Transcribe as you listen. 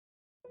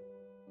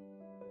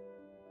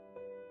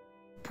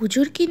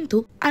পুজোর কিন্তু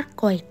আর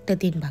কয়েকটা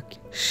দিন বাকি।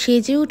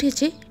 সেজে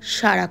উঠেছে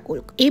সারা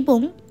কলকাতা এবং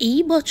এই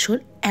বছর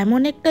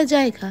এমন একটা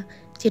জায়গা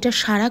যেটা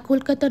সারা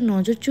কলকাতার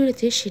নজর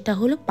জুড়েছে, সেটা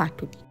হলো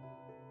পাটুলি।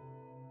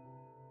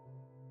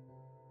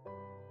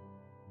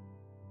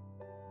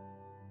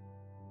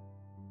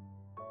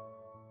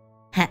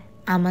 হ্যাঁ,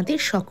 আমাদের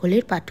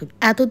সকলের পাটুলি।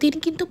 এতদিন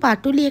কিন্তু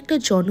পাটুলি একটা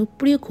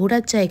জনপ্রিয়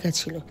ঘোরার জায়গা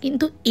ছিল,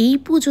 কিন্তু এই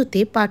পুজোতে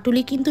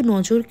পাটুলি কিন্তু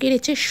নজর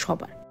কেড়েছে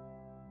সবার।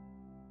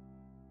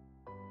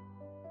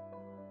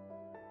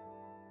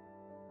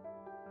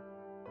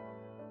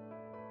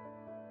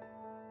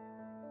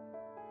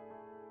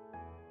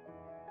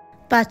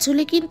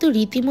 পাঁচলে কিন্তু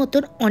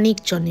রীতিমতন অনেক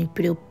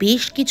জনপ্রিয়।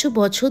 বেশ কিছু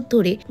বছর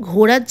ধরে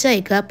ঘোরার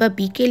জায়গা বা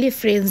বিকেলে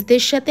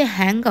ফ্রেন্ডসদের সাথে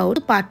হ্যাং আউট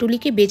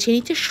পাটুলিকে বেছে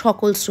নিচ্ছে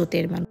সকল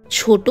স্রোতের মানুষ।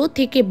 ছোট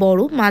থেকে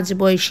বড়,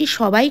 মাঝবয়সী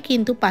সবাই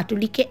কিন্তু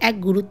পাটুলিকে এক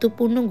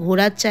গুরুত্বপূর্ণ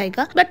ঘোরার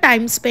জায়গা বা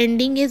টাইম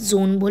স্পেন্ডিং এর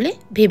জোন বলে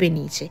ভেবে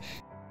নিয়েছে।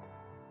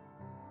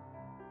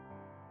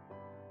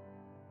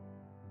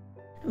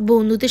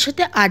 বন্ধুদের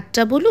সাথে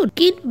আড্ডা বলুন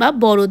কিংবা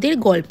বড়দের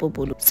গল্প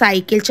বলুন,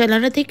 সাইকেল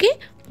চালানো থেকে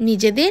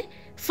নিজেদের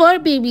ফার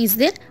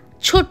বেবিসদের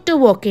ছোট্ট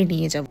ওয়াকে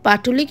নিয়ে যাব,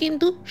 পাটুলি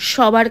কিন্তু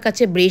সবার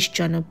কাছে বেশ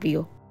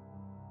জনপ্রিয়।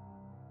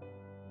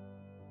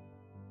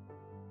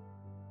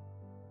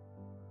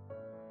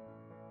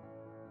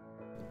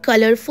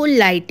 কালারফুল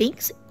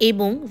লাইটিংস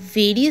এবং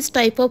ভেরিয়াস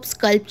টাইপ অফ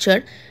স্কাল্পচার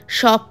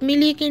সব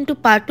মিলিয়ে কিন্তু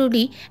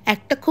পাটুলি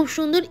একটা খুব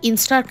সুন্দর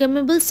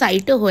ইনস্টাগ্রামেবল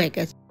সাইটও হয়ে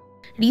গেছে।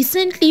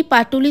 রিসেন্টলি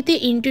পাটুলিতে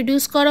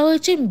ইন্ট্রোডিউস করা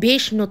হয়েছে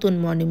বেশ নতুন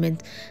monument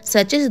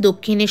such as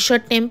Dakshineswar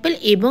temple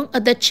এবং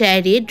the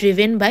chariot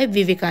driven by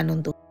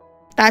Vivekananda.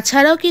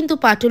 তাছাড়াও কিন্তু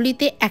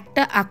পাটুলিতে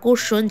একটা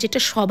আকর্ষণ যেটা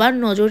সবার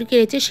নজর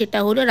কেড়েছে, সেটা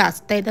হলো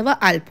রাস্তায় দেওয়া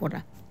আলপনা।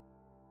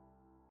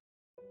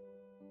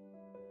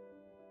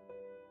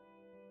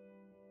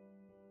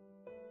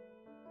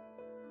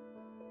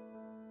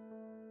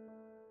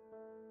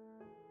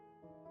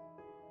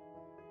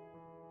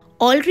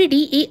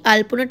 অলরেডি এই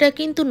আলপনাটা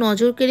কিন্তু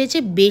নজর কেড়েছে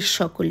বেশ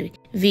সকলের।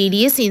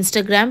 Various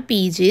Instagram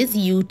pages,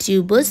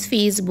 YouTubers,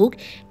 Facebook,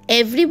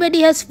 everybody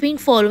has been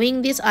following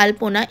this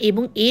আলপনা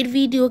এবং এর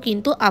ভিডিও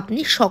কিন্তু আপনি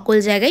সকল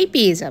জায়গায়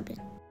পেয়ে যাবেন।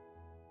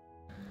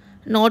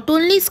 Not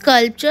only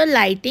sculpture,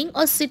 lighting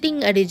or sitting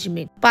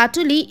arrangement,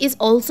 Patuli is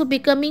also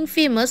becoming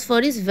famous for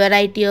its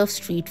variety of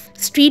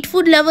street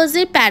food lovers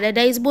এর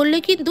প্যারাডাইস বললে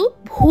কিন্তু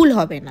ভুল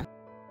হবে না।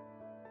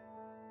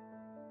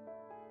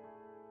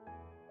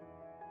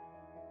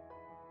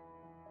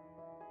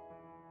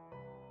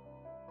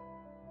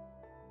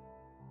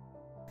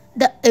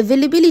 The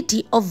availability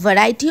of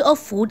variety of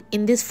food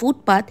in this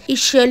footpath is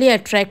surely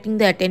attracting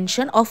the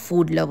attention of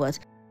food lovers.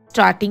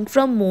 Starting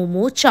from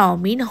momo,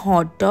 chowmein,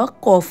 hot dog,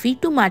 coffee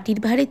to matir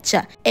bharet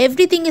cha,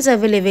 everything is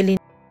available in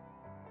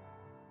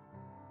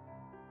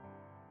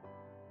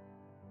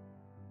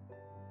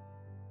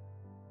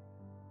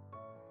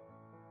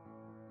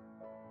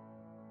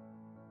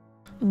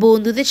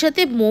বন্ধুদের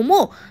সাথে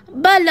মোমো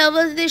বা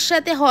লাভার্সদের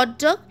সাথে hot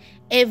dog,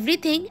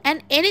 everything and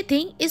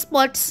anything is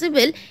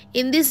possible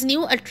in this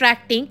new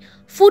attracting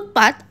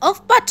footpath of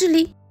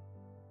Patuli.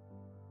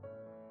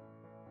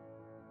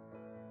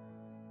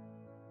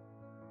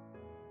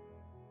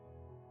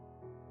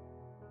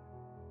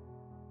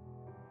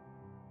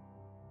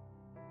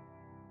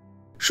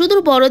 শুধু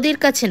বড়দের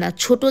কাছে না,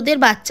 ছোটদের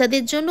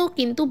বাচ্চাদের জন্য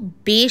কিন্তু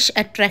বেশ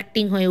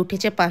অ্যাট্রাক্টিং হয়ে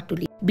উঠেছে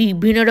পাটুলি।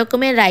 বিভিন্ন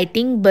রকমের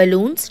writing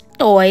balloons,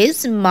 toys,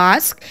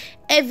 mask,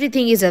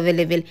 everything is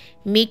available,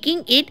 making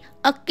it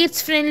a kids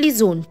friendly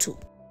zone too.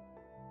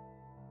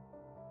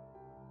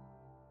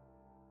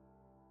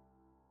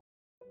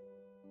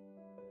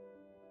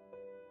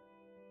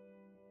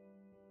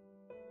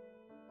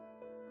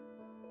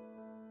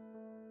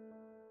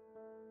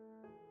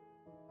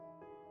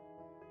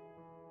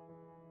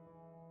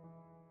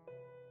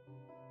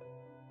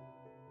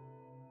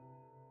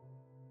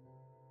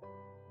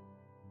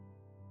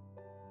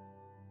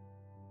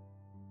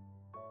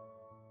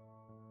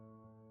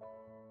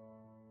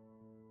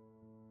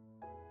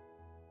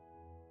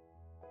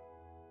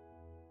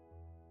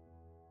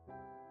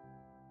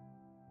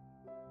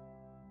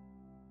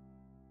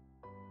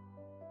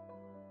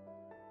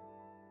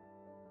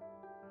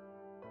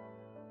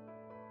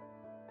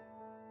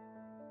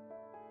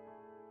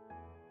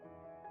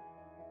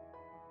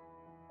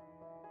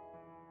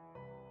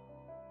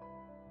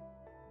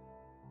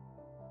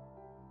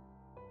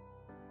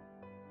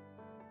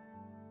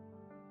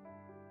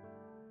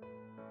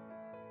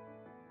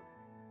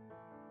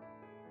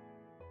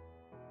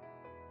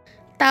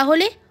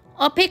 তাহলে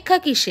অপেক্ষা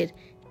কিসের?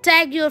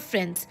 Tag your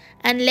friends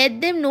and let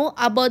them know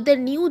about the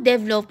new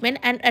development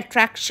and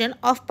attraction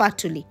of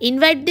Patuli.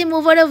 Invite them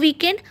over a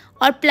weekend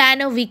or plan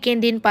a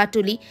weekend in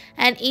Patuli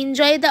and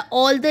enjoy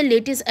all the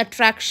latest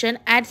attraction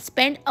and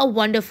spend a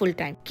wonderful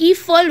time. Keep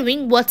following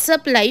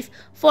WhatsApp Live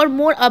for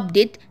more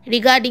update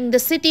regarding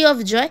the City of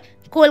Joy,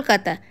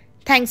 Kolkata.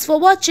 Thanks for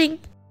watching.